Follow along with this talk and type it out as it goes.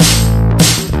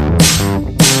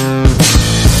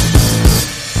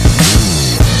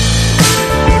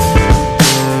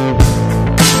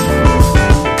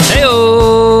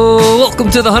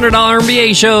to the $100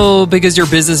 MBA show because your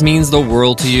business means the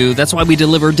world to you. That's why we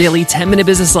deliver daily 10-minute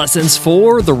business lessons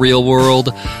for the real world.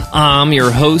 I'm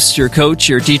your host, your coach,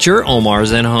 your teacher, Omar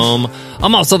Zenhom.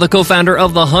 I'm also the co-founder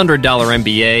of the $100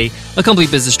 MBA, a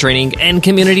complete business training and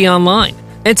community online.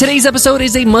 And today's episode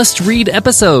is a must-read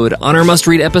episode. On our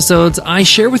must-read episodes, I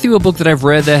share with you a book that I've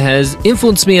read that has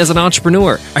influenced me as an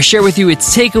entrepreneur. I share with you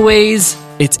its takeaways,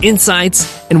 its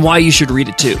insights, and why you should read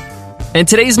it too. And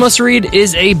today's must-read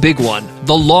is a big one,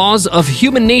 The Laws of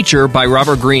Human Nature by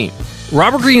Robert Greene.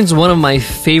 Robert Greene is one of my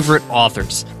favorite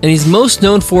authors, and he's most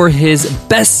known for his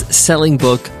best-selling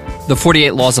book, The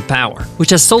 48 Laws of Power,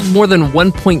 which has sold more than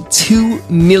 1.2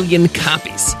 million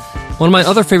copies. One of my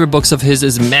other favorite books of his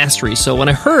is Mastery, so when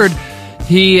I heard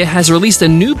he has released a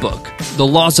new book, The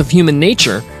Laws of Human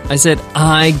Nature, I said,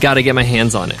 I gotta get my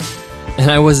hands on it.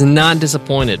 And I was not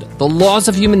disappointed. The Laws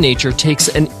of Human Nature takes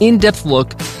an in-depth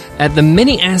look at the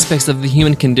many aspects of the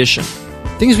human condition,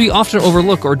 things we often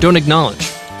overlook or don't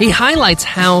acknowledge. He highlights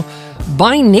how,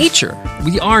 by nature,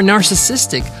 we are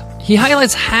narcissistic. He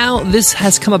highlights how this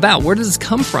has come about, where does this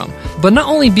come from, but not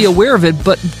only be aware of it,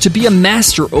 but to be a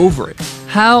master over it,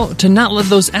 how to not let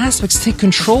those aspects take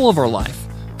control of our life.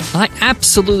 I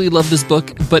absolutely love this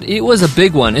book, but it was a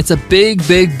big one. It's a big,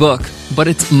 big book, but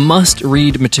it's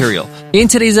must-read material. In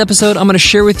today's episode, I'm going to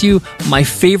share with you my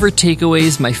favorite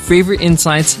takeaways, my favorite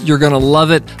insights. You're going to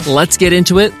love it. Let's get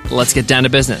into it. Let's get down to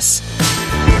business.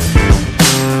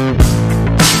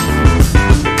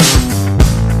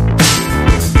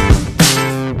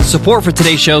 Support for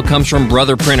today's show comes from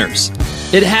Brother Printers.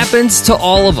 It happens to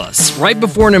all of us. Right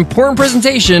before an important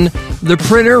presentation, the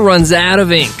printer runs out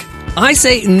of ink. I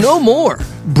say no more.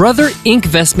 Brother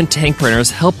Inkvestment tank printers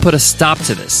help put a stop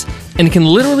to this and can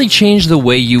literally change the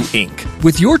way you ink.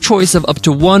 With your choice of up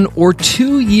to 1 or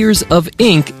 2 years of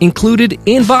ink included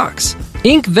in box,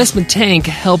 Inkvestment tank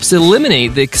helps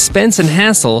eliminate the expense and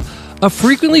hassle of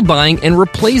frequently buying and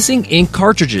replacing ink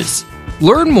cartridges.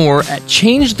 Learn more at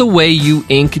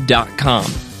ChangeTheWayYouInk.com.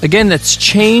 Again, that's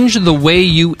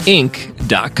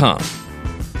ChangeTheWayYouInk.com.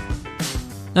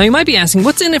 Now, you might be asking,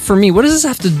 what's in it for me? What does this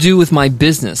have to do with my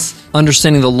business?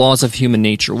 Understanding the laws of human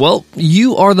nature. Well,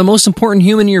 you are the most important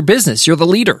human in your business. You're the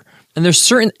leader. And there's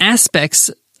certain aspects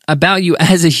about you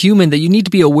as a human that you need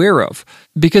to be aware of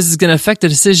because it's going to affect the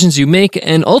decisions you make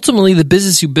and ultimately the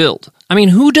business you build. I mean,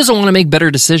 who doesn't want to make better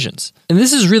decisions? And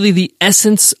this is really the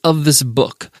essence of this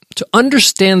book, to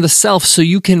understand the self so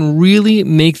you can really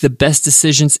make the best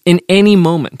decisions in any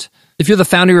moment. If you're the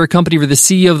founder of your company or the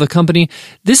CEO of the company,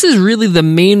 this is really the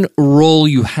main role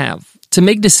you have, to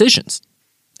make decisions.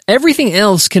 Everything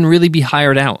else can really be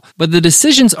hired out, but the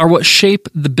decisions are what shape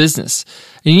the business.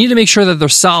 And you need to make sure that they're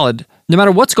solid, no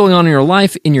matter what's going on in your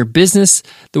life, in your business,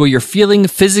 the way you're feeling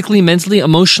physically, mentally,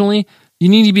 emotionally. You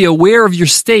need to be aware of your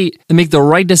state and make the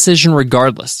right decision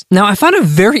regardless. Now, I found it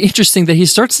very interesting that he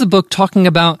starts the book talking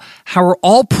about how we're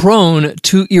all prone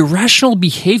to irrational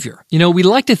behavior. You know, we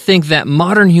like to think that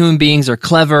modern human beings are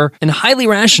clever and highly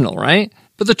rational, right?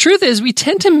 But the truth is we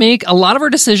tend to make a lot of our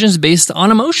decisions based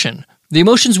on emotion, the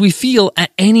emotions we feel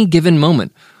at any given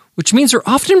moment, which means they're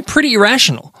often pretty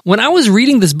irrational. When I was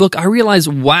reading this book, I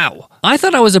realized, wow, I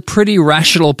thought I was a pretty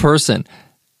rational person,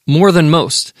 more than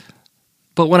most.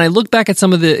 But when I look back at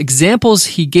some of the examples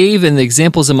he gave and the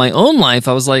examples in my own life,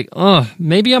 I was like, oh,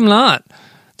 maybe I'm not.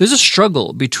 There's a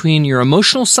struggle between your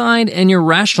emotional side and your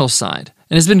rational side.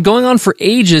 And it's been going on for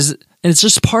ages, and it's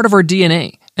just part of our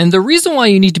DNA. And the reason why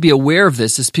you need to be aware of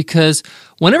this is because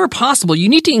whenever possible, you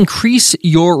need to increase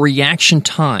your reaction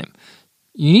time.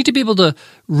 You need to be able to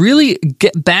really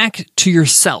get back to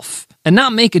yourself and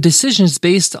not make decisions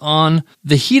based on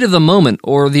the heat of the moment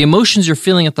or the emotions you're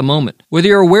feeling at the moment. Whether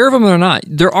you're aware of them or not,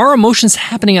 there are emotions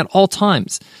happening at all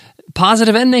times,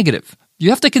 positive and negative.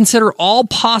 You have to consider all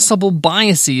possible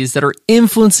biases that are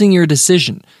influencing your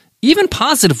decision, even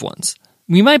positive ones.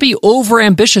 We might be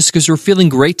overambitious because we're feeling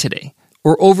great today,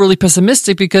 or overly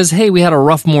pessimistic because, hey, we had a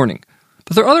rough morning.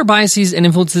 But there are other biases and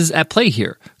influences at play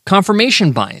here.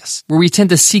 Confirmation bias, where we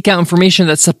tend to seek out information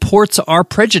that supports our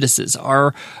prejudices,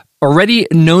 our already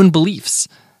known beliefs,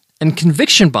 and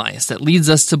conviction bias that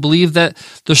leads us to believe that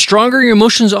the stronger your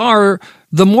emotions are,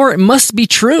 the more it must be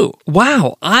true.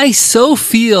 Wow, I so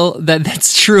feel that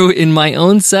that's true in my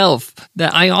own self,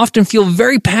 that I often feel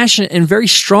very passionate and very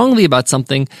strongly about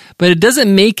something, but it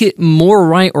doesn't make it more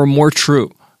right or more true.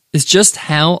 It's just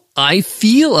how I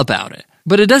feel about it.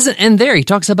 But it doesn't end there. He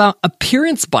talks about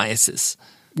appearance biases,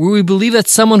 where we believe that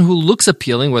someone who looks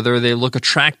appealing, whether they look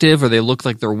attractive or they look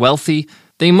like they're wealthy,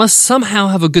 They must somehow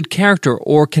have a good character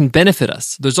or can benefit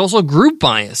us. There's also group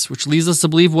bias, which leads us to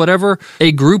believe whatever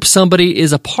a group somebody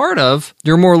is a part of,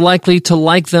 you're more likely to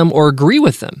like them or agree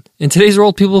with them. In today's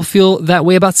world, people feel that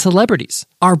way about celebrities.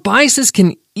 Our biases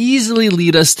can easily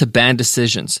lead us to bad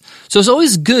decisions. So it's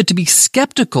always good to be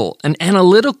skeptical and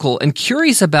analytical and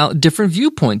curious about different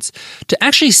viewpoints, to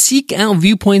actually seek out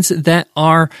viewpoints that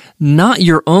are not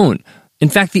your own. In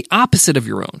fact, the opposite of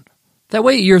your own. That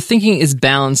way, your thinking is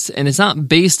balanced and it's not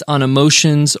based on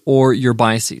emotions or your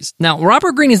biases. Now,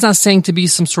 Robert Greene is not saying to be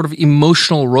some sort of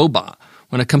emotional robot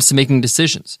when it comes to making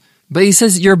decisions. But he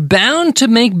says you're bound to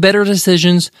make better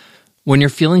decisions when you're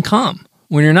feeling calm,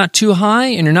 when you're not too high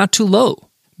and you're not too low.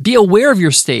 Be aware of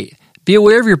your state. Be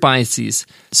aware of your biases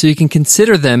so you can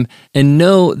consider them and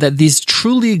know that these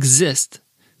truly exist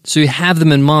so you have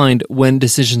them in mind when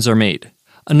decisions are made.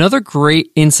 Another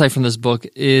great insight from this book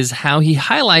is how he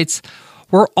highlights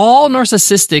we're all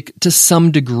narcissistic to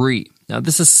some degree. Now,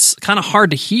 this is kind of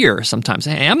hard to hear sometimes.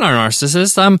 Hey, I'm not a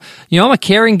narcissist. I'm a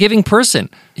caring, giving person.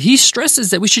 He stresses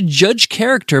that we should judge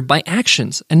character by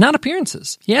actions and not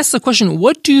appearances. He asks the question,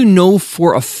 what do you know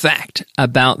for a fact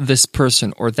about this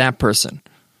person or that person?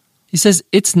 He says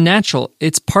it's natural.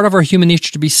 It's part of our human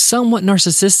nature to be somewhat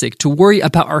narcissistic, to worry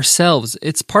about ourselves.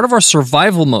 It's part of our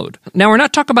survival mode. Now, we're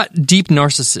not talking about deep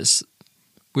narcissists,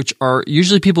 which are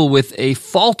usually people with a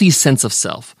faulty sense of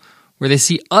self, where they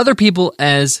see other people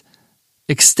as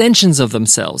extensions of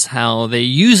themselves, how they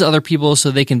use other people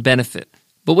so they can benefit.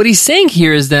 But what he's saying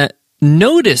here is that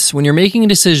notice when you're making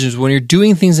decisions, when you're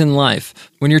doing things in life,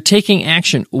 when you're taking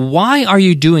action, why are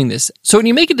you doing this? So when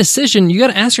you make a decision, you got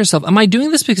to ask yourself, am I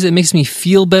doing this because it makes me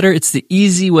feel better? It's the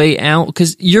easy way out,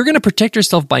 because you're going to protect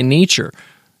yourself by nature.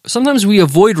 Sometimes we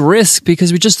avoid risk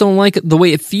because we just don't like the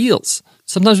way it feels.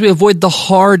 Sometimes we avoid the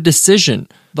hard decision,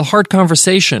 the hard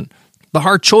conversation, the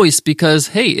hard choice because,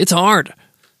 hey, it's hard.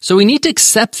 So we need to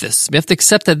accept this. We have to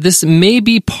accept that this may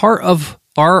be part of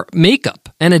our makeup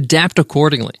and adapt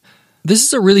accordingly. This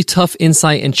is a really tough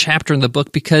insight and chapter in the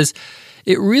book because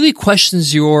it really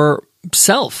questions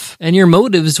yourself and your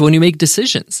motives when you make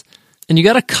decisions. And you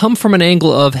got to come from an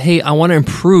angle of, hey, I want to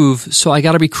improve, so I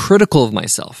got to be critical of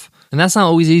myself. And that's not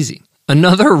always easy.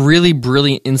 Another really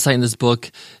brilliant insight in this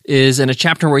book is in a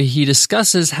chapter where he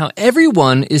discusses how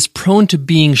everyone is prone to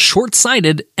being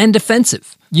short-sighted and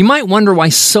defensive. You might wonder why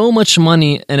so much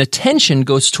money and attention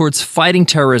goes towards fighting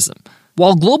terrorism,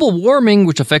 while global warming,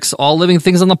 which affects all living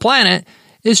things on the planet,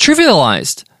 is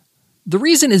trivialized. The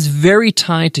reason is very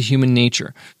tied to human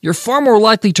nature. You're far more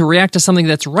likely to react to something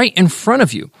that's right in front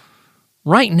of you,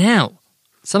 right now,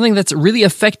 something that's really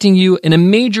affecting you in a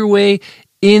major way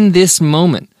in this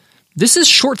moment. This is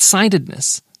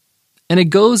short-sightedness, and it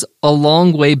goes a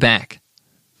long way back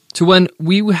to when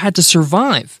we had to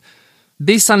survive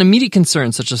based on immediate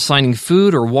concerns such as finding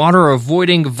food or water or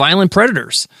avoiding violent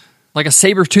predators, like a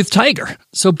saber-toothed tiger.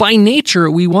 So by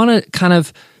nature, we want to kind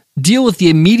of deal with the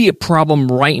immediate problem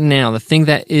right now, the thing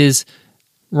that is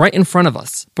right in front of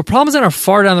us. But problems that are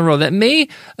far down the road that may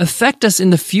affect us in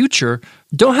the future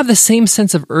don't have the same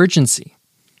sense of urgency.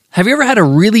 Have you ever had a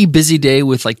really busy day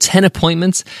with like 10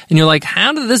 appointments and you're like,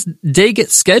 how did this day get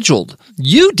scheduled?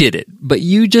 You did it, but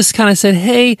you just kind of said,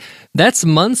 hey, that's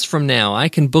months from now. I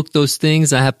can book those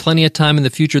things. I have plenty of time in the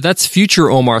future. That's future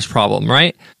Omar's problem,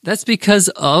 right? That's because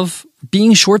of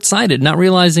being short-sighted, not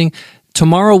realizing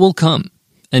tomorrow will come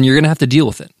and you're going to have to deal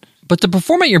with it. But to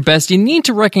perform at your best, you need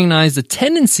to recognize the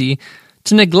tendency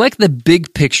to neglect the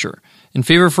big picture in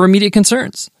favor for immediate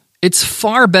concerns. It's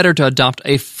far better to adopt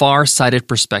a far-sighted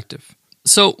perspective.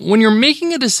 So when you're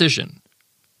making a decision,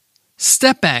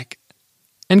 step back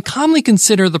and calmly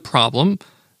consider the problem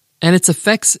and its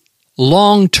effects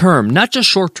long-term, not just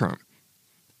short-term,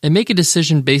 and make a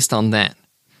decision based on that.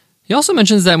 He also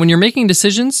mentions that when you're making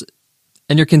decisions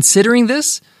and you're considering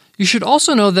this, you should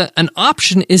also know that an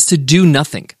option is to do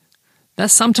nothing.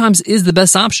 That sometimes is the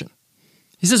best option.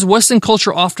 He says Western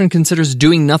culture often considers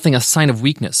doing nothing a sign of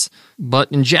weakness,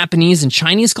 but in Japanese and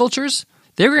Chinese cultures,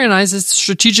 they recognize it's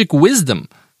strategic wisdom.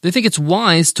 They think it's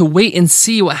wise to wait and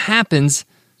see what happens,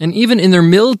 and even in their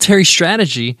military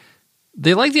strategy,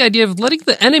 they like the idea of letting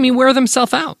the enemy wear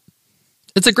themselves out.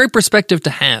 It's a great perspective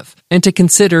to have and to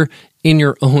consider in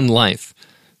your own life,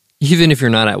 even if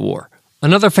you're not at war.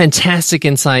 Another fantastic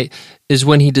insight is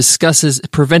when he discusses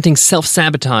preventing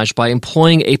self-sabotage by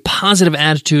employing a positive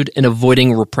attitude and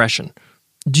avoiding repression.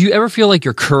 Do you ever feel like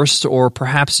you're cursed or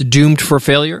perhaps doomed for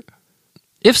failure?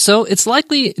 If so, it's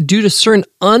likely due to certain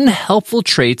unhelpful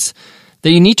traits that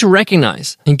you need to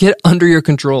recognize and get under your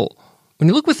control. When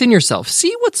you look within yourself,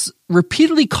 see what's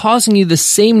repeatedly causing you the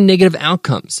same negative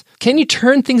outcomes. Can you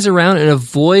turn things around and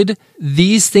avoid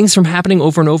these things from happening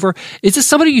over and over? Is this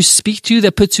somebody you speak to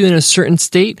that puts you in a certain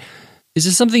state? Is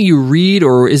this something you read,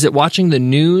 or is it watching the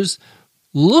news?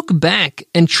 Look back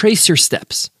and trace your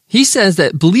steps. He says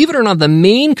that, believe it or not, the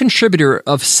main contributor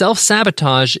of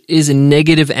self-sabotage is a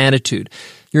negative attitude.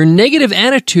 Your negative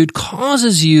attitude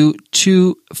causes you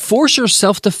to force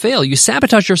yourself to fail. You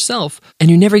sabotage yourself, and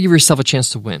you never give yourself a chance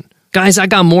to win. Guys, I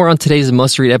got more on today's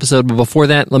must-read episode, but before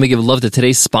that, let me give love to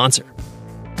today's sponsor.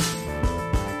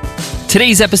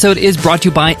 Today's episode is brought to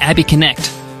you by Abby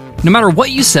Connect. No matter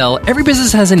what you sell, every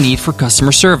business has a need for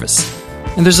customer service.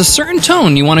 And there's a certain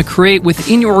tone you want to create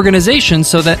within your organization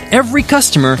so that every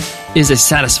customer is a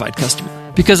satisfied customer.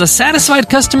 Because a satisfied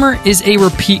customer is a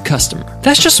repeat customer.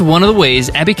 That's just one of the ways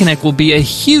Abby Connect will be a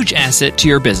huge asset to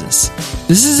your business.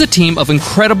 This is a team of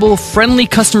incredible, friendly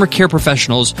customer care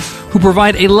professionals who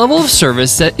provide a level of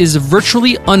service that is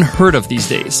virtually unheard of these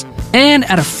days, and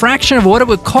at a fraction of what it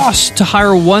would cost to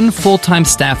hire one full-time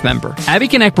staff member. Abby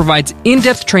Connect provides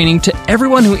in-depth training to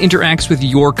everyone who interacts with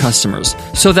your customers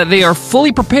so that they are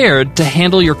fully prepared to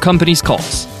handle your company's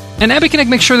calls. And Abby Connect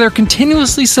makes sure they're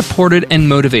continuously supported and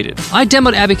motivated. I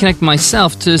demoed Abby Connect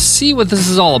myself to see what this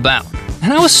is all about.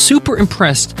 And I was super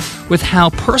impressed with how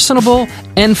personable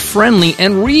and friendly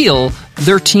and real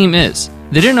their team is.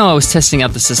 They didn't know I was testing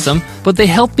out the system, but they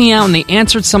helped me out and they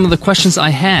answered some of the questions I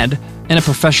had in a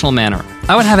professional manner.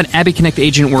 I would have an Abby Connect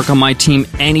agent work on my team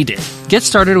any day. Get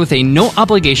started with a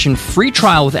no-obligation free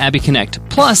trial with Abby Connect.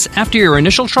 Plus, after your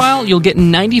initial trial, you'll get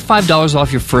 $95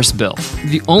 off your first bill.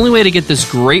 The only way to get this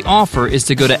great offer is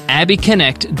to go to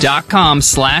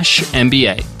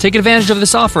abbyconnect.com/MBA. Take advantage of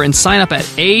this offer and sign up at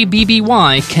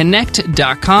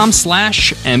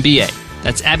abbyconnect.com/MBA.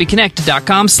 That's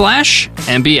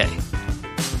abbyconnect.com/MBA.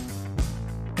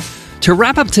 To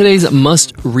wrap up today's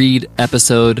must-read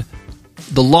episode,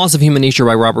 The Laws of Human Nature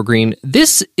by Robert Greene,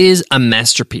 this is a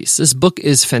masterpiece. This book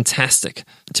is fantastic.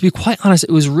 To be quite honest,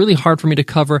 it was really hard for me to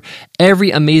cover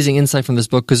every amazing insight from this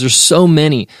book because there's so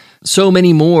many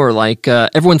more, like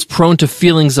everyone's prone to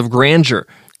feelings of grandeur,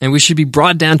 and we should be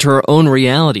brought down to our own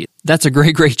reality. That's a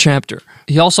great chapter.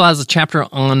 He also has a chapter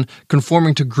on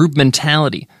conforming to group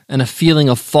mentality and a feeling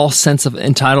of false sense of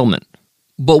entitlement.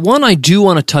 But one I do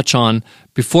want to touch on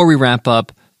before we wrap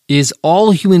up is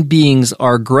all human beings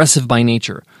are aggressive by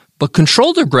nature, but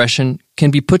controlled aggression can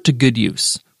be put to good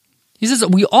use. He says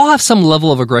that we all have some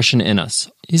level of aggression in us.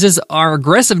 He says our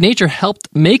aggressive nature helped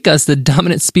make us the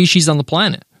dominant species on the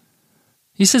planet.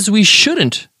 He says we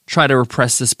shouldn't try to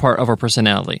repress this part of our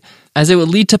personality, as it would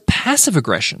lead to passive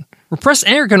aggression. Repressed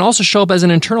anger can also show up as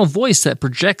an internal voice that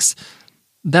projects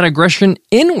that aggression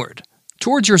inward,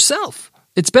 towards yourself.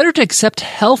 It's better to accept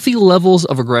healthy levels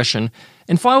of aggression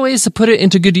and find ways to put it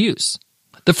into good use.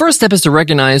 The first step is to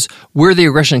recognize where the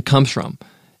aggression comes from.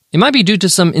 It might be due to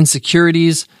some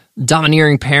insecurities,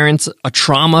 domineering parents, a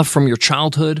trauma from your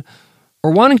childhood,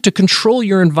 or wanting to control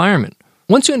your environment.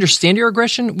 Once you understand your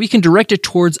aggression, we can direct it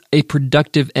towards a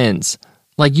productive ends,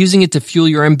 like using it to fuel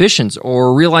your ambitions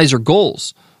or realize your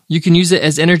goals. You can use it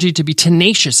as energy to be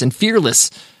tenacious and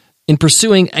fearless in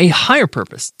pursuing a higher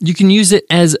purpose. You can use it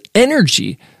as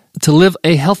energy to live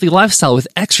a healthy lifestyle with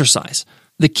exercise.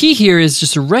 The key here is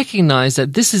just to recognize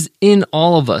that this is in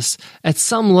all of us at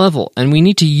some level, and we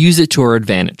need to use it to our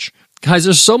advantage. Guys,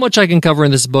 there's so much I can cover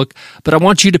in this book, but I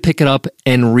want you to pick it up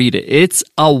and read it. It's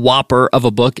a whopper of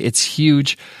a book. It's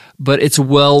huge, but it's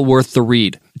well worth the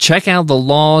read. Check out The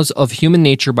Laws of Human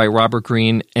Nature by Robert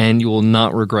Greene, and you will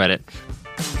not regret it.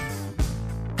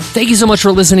 Thank you so much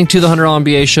for listening to the $100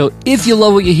 MBA Show. If you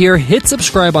love what you hear, hit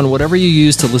subscribe on whatever you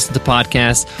use to listen to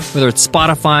podcasts, whether it's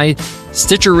Spotify,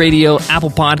 Stitcher Radio,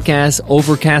 Apple Podcasts,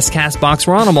 Overcast, CastBox,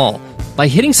 we're on them all. By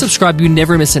hitting subscribe, you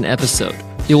never miss an episode.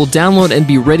 It will download and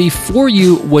be ready for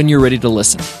you when you're ready to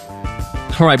listen.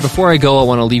 All right, before I go, I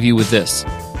want to leave you with this.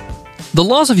 The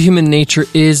Laws of Human Nature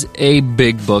is a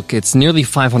big book. It's nearly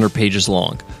 500 pages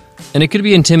long, and it could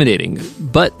be intimidating,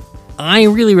 but I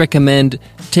really recommend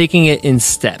taking it in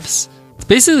steps. It's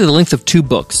basically the length of 2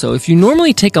 books, so if you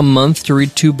normally take a month to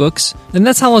read 2 books, then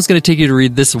that's how long it's going to take you to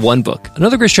read this one book.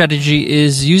 Another great strategy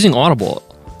is using Audible,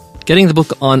 getting the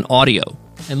book on audio,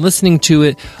 and listening to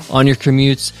it on your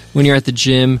commutes, when you're at the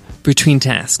gym, between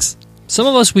tasks. Some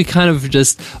of us, we kind of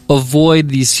just avoid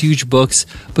these huge books,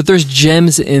 but there's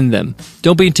gems in them.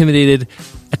 Don't be intimidated,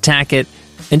 attack it,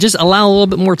 and just allow a little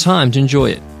bit more time to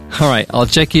enjoy it. All right, I'll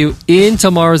check you in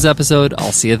tomorrow's episode.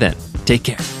 I'll see you then. Take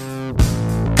care.